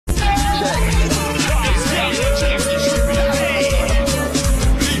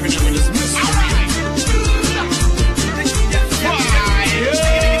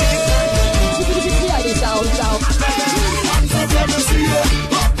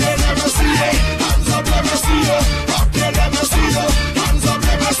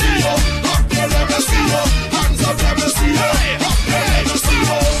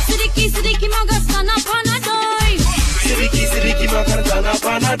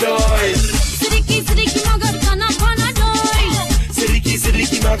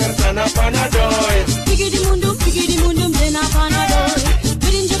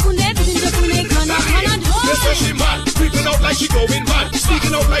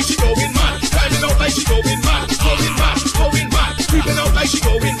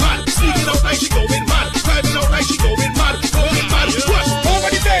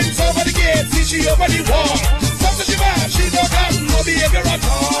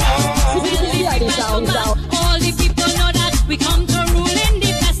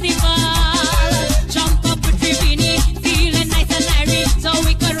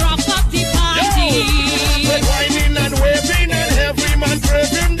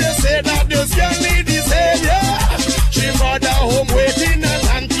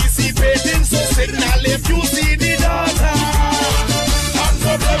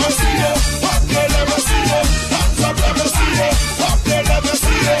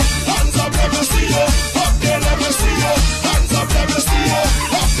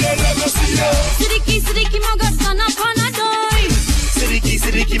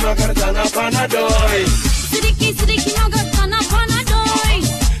panadoy. Sidiki sidiki magartana panadoy.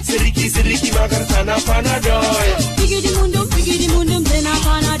 Sidiki magartana panadoy. Bigidi mundum tena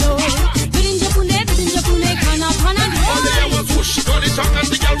panadoy. Bidinja pune kana panadoy. All the girl went push, got it tongue and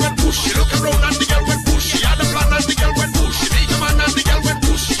the girl went push. Look around and the girl went push. She had a plan and the girl went push. Big man and the girl went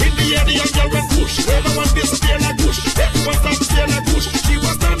push. In the air the young girl went push. Everyone disappear like push. Everyone start to stare like push. She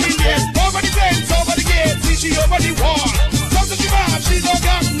was standing there over the fence, over the gate, see she over the wall. Something she bad, she don't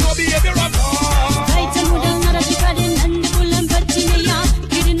got no behavior at all. Tight and mudal nara chikadin and pulam pachiniya.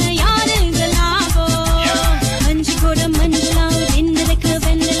 Kidna yaar galavo. Manji koda manjala inna the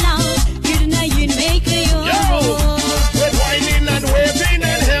kabendala. Kidna yin make yo. We're whining and waving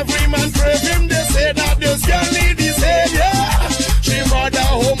and every man craving. They say that this girl need his savior. She mother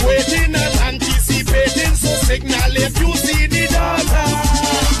home waiting and anticipating. So signal if you see the daughter.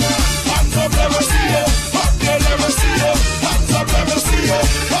 Hands up, let me see you. Up there, let me see you. Hands up, let me see you.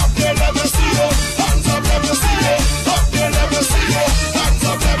 Up there, let me see you. Hands up, let me see you. Up there, let me see you. Hands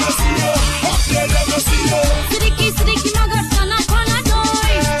up, let me see you. Up there, let me see you. Sidiki magartana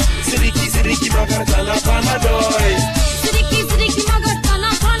panadoy. Sidiki magartana panadoy. Sidiki magartana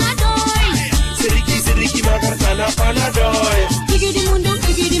panadoy. Sidiki magartana panadoy. Bigidi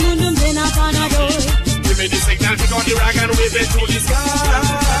mundum tena panadoy. Give me the signal, pick on the rag and wave it to